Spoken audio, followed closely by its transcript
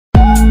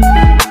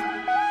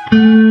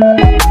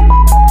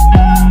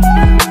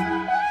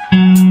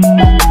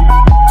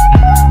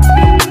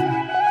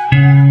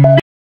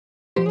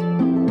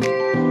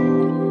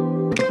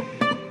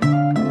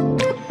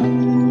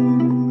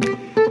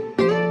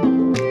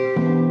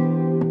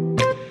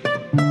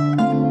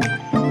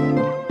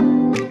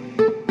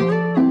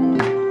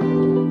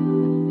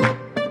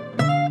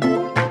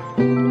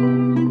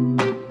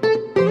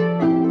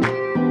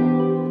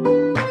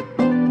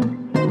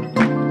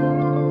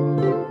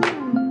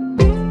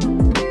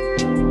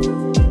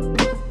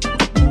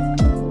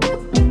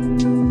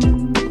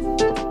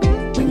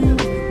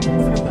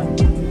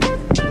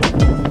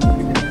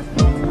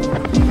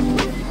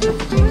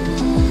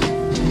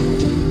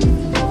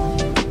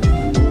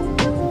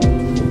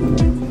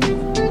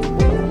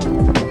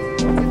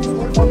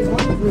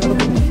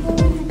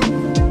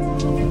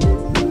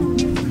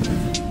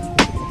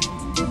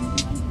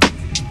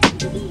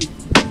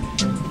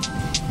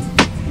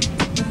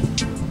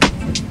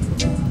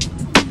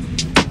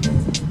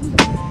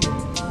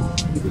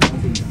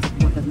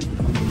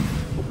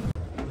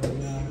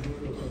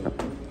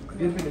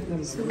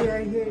So we are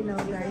here now,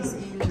 guys,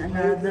 in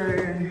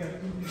another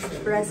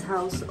press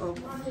house of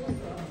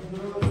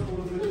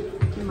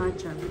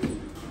matcha.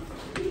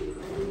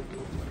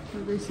 So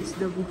this is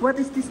the book. What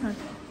is this, huh?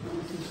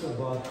 This is a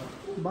bar.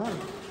 Bar.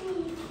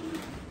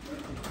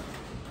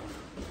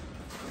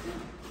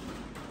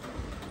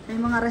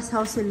 May mga rest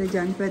house sila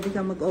dyan. Pwede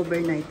ka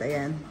mag-overnight.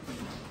 Ayan.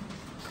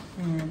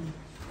 Ayan.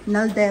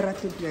 Naldera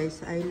too,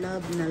 guys. I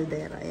love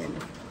Naldera. Ayan.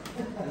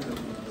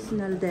 It's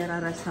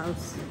Naldera rest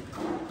house.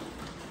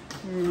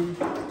 Ayan.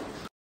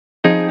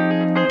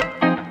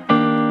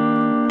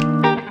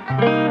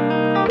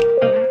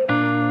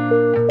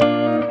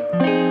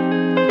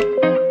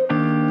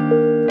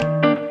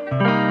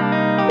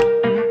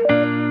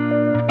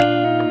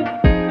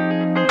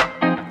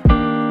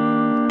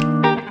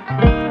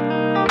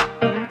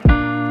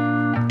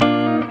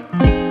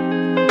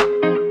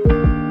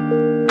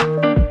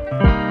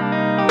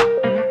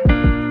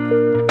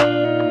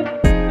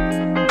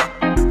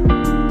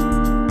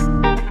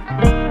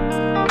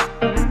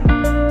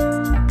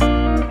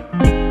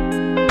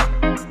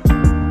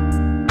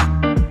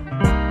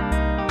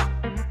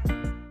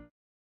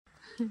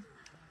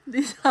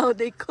 This is how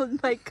they call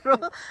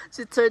micro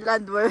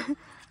Switzerland, where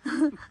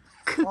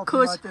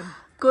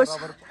Kush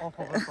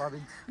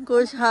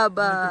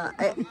haba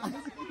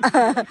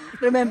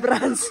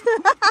remembrance.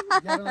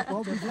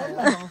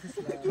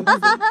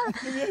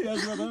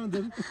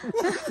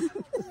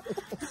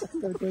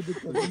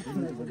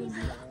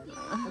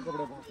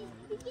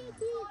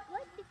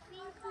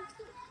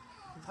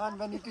 And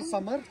when it is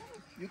summer,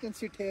 you can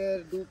sit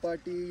here, do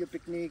party,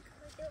 picnic.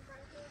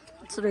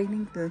 It's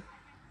raining too.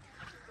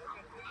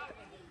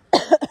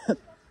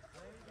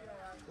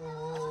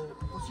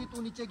 उसी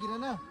तू नीचे गिरा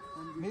ना,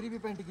 मेरी भी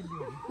पैंट गिल्ली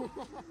होगी।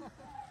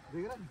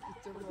 देख रहा है?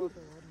 किचड़ में होता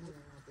है यार,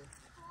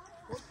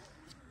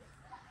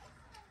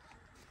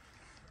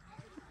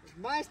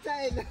 My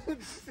style,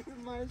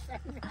 my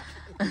style.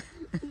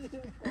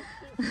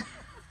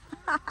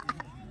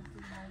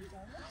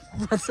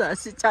 Basa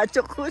si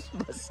Chacho Kush,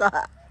 basa.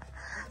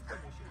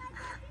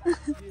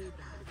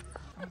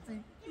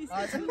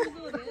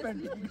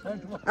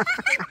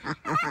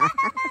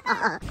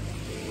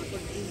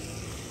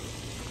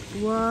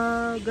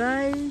 Wow,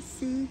 guys,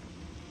 see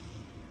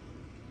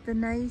the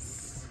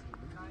nice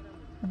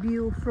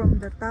view from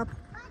the top.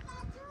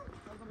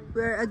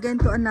 We're again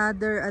to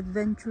another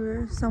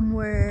adventure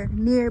somewhere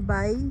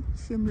nearby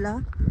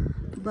Shimla,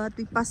 but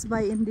we passed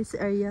by in this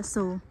area,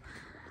 so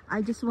I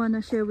just want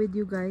to share with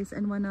you guys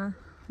and want to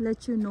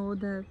let you know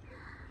that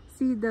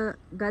see the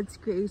God's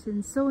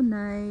creation, so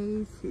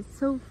nice. It's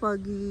so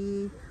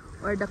foggy,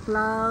 or the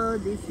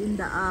cloud is in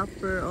the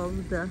upper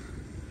of the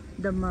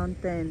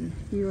mountain.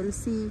 You will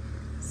see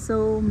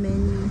so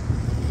many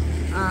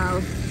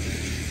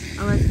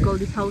what's called,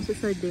 these houses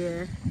are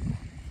there,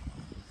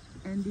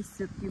 and this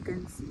that you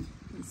can see,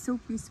 it's so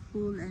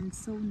peaceful and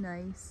so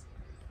nice.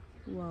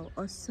 Wow,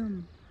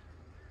 awesome.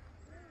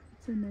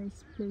 It's a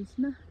nice place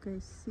na,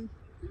 guys. See,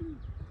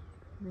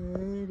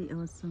 very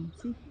awesome.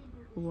 See,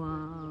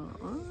 wow,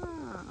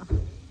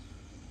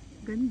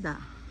 ganda,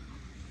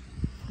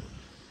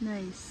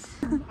 nice.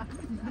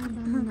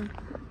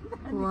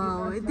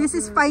 Wow, this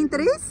is pine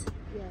trees?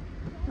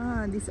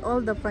 Ah, this all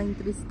the pine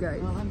trees,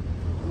 guys.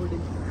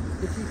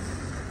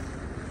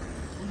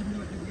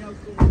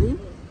 Ready?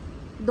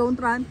 Don't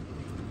run.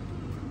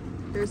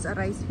 There's a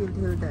rice field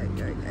hill there,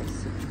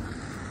 guys.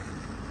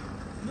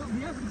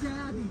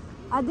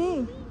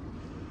 Adi.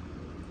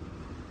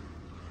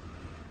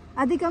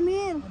 Adi, come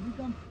here.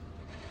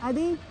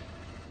 Adi.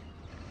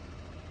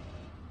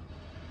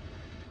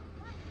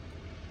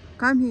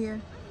 Come here.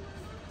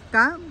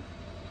 Come.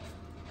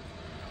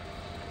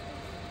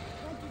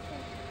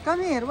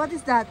 Come here. What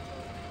is that?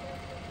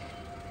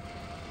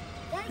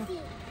 Dirty.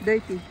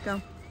 Dirty.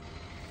 Come.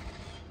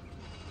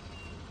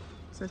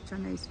 Such a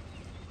nice.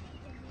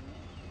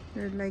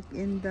 They're like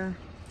in the.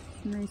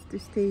 Nice to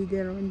stay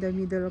there in the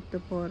middle of the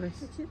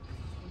forest.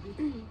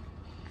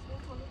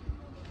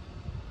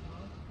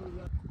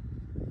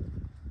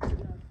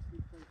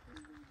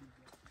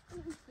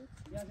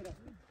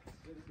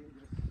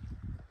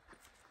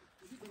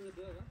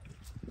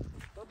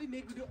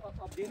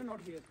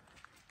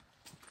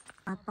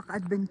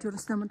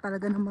 Napaka-adventurous naman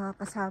talaga ng mga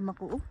kasama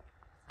ko. Oh.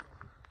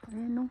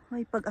 Ayan, oh,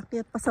 may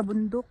pag-akyat pa sa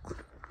bundok.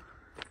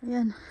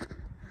 Ayan.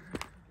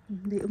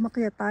 Hindi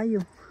umakyat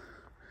tayo.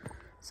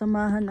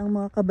 Samahan ang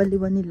mga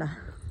kabaliwan nila.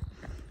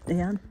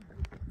 Ayan.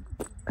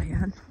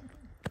 Ayan.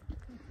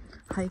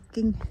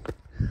 Hiking.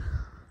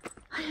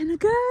 Ayan na,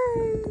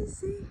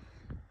 guys.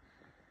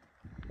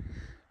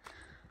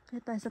 Kaya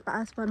tayo sa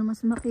taas para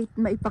mas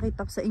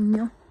maipakita ko sa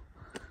inyo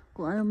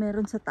kung ano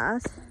meron sa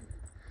taas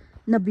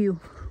na view.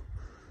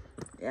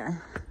 Ayan.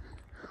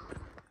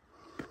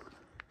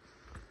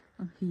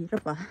 Ang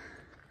hirap ah.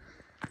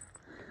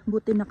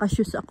 Buti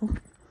naka-shoes ako.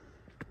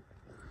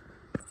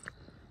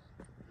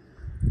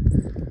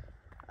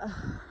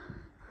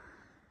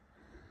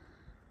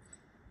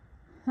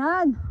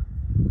 Han!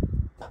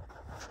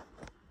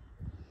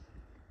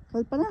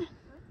 Kal pala.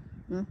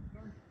 Huh?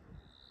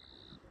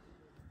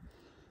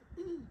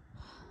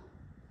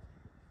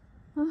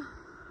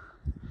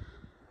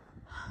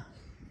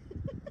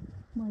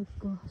 My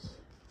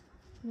gosh.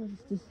 What is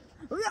this?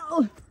 Oh, yeah.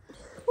 Oh.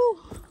 Oh.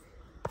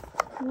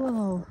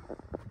 Wow.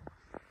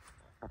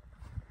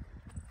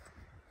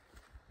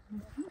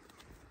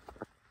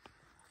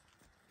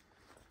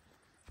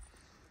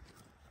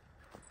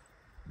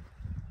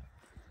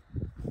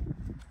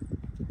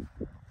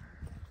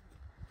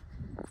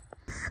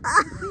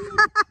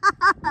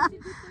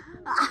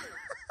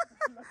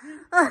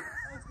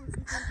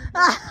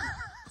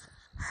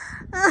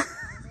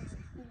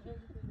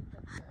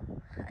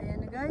 Ayan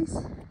na guys,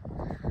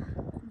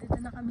 dito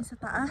na kami sa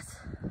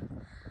taas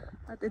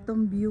at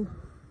itong view.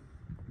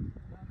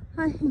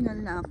 Ay,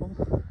 hingal na ako.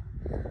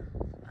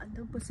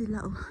 Andun pa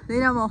sila oh.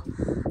 Tingnan mo,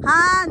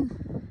 Han!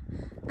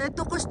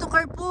 Ito gusto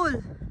carpool.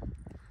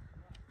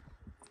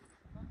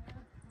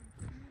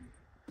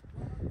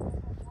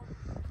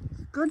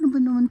 Kano ba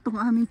naman tong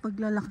aming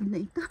paglalakad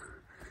na ito?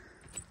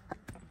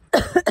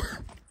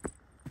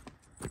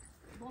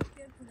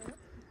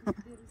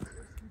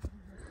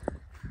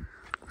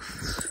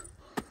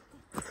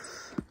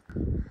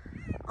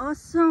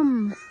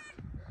 Awesome!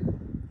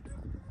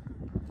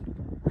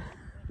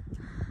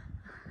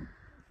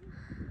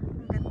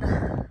 Ang ganda.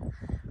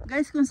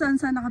 Guys, kung saan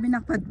na kami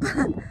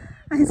napadpad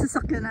ay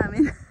sasakyan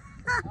namin.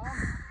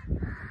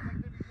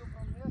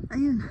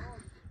 Ayun.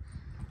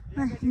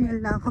 Ay, hingal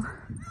na ako.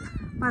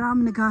 Para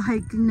kami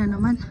nag-hiking na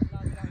naman.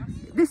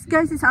 This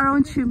guys is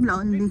around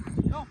Shimla only.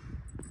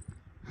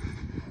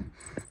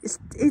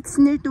 It's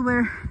near to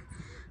where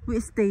we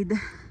stayed.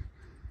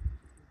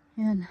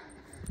 Ayan.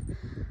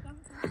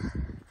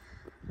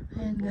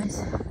 Ayan guys.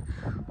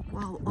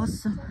 Wow,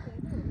 awesome.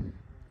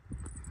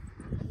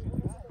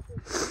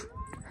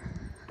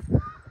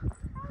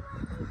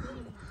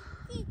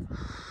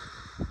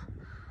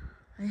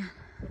 Ayan.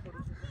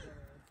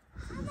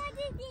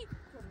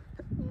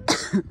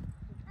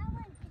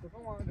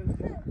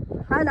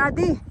 Han,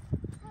 Adi.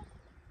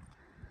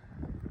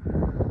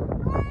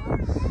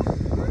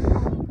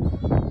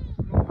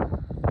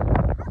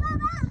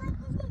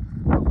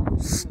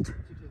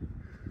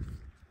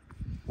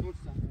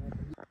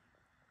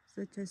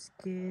 Such a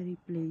scary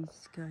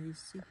place, guys.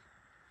 See?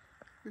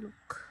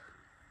 Look.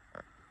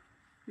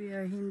 We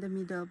are in the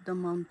middle of the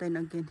mountain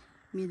again.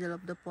 Middle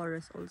of the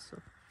forest also.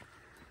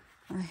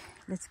 Ay,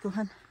 let's go,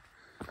 Han.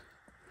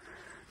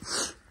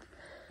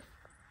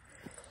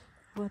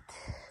 What?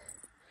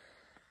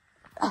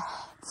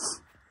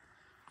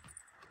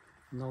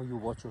 Now you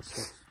watch your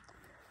steps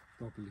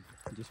properly.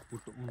 Just put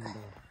on the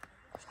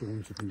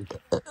stones only.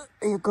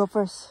 You go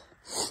first.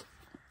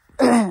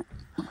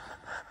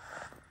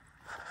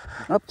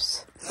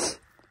 Oops.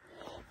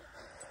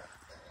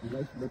 You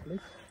like that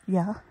place?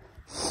 Yeah.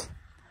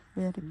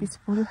 Very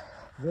peaceful.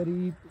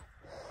 Very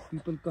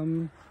people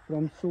come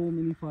from so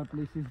many far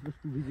places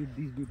just to visit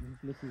these beautiful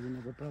places in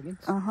our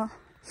province. Oh,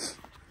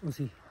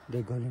 see,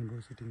 they're gone and go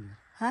sitting there.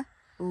 Huh?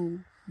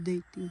 Oh,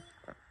 dating.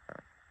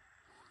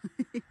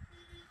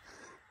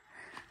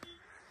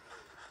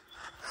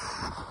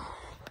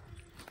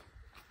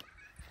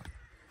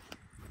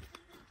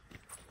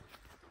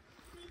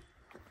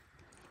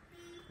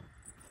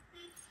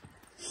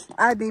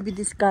 Ah, baby,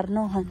 this car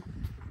no, Han.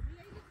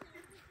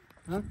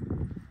 हाँ?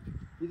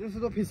 इधर से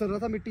तो फिसल रहा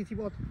था, मिट्टी थी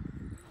बहुत.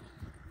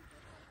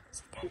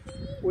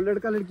 वो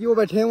लड़का लड़की वो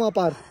बैठे हैं वहाँ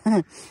पार.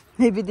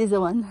 Maybe this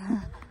one.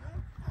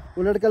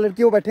 वो लड़का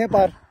लड़की वो बैठे हैं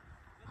पार.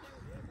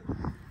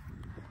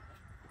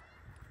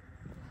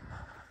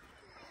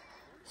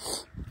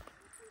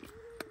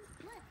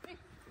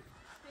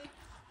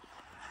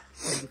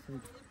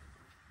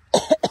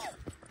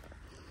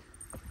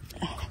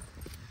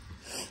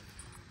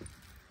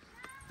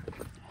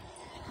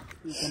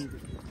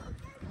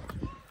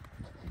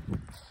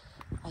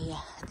 Oh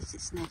yeah, this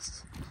is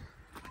nice.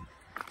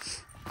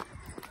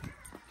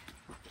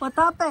 What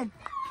happened?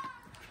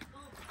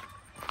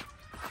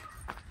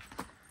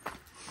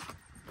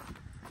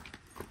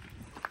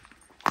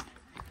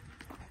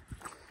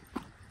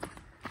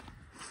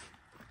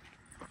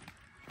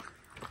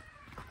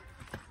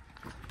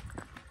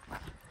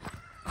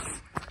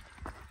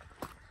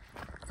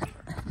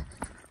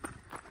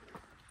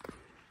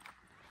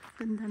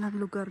 Ganda ng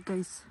lugar,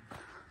 guys.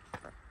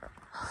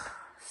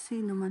 See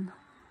naman.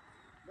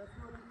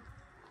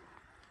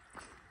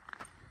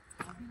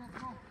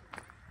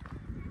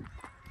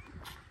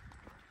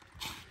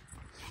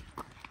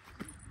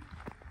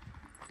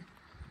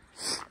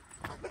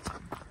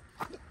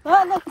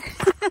 Ah, look.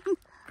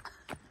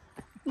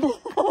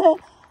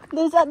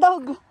 There's a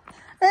dog.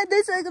 Hey,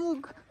 there's a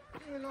dog.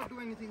 He will not do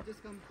anything,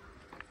 just come.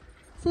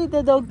 See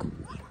the dog.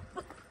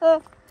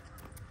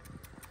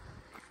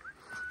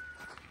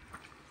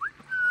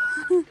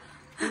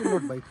 He will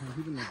not bite him.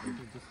 He will not bite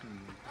him. Just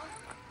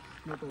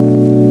not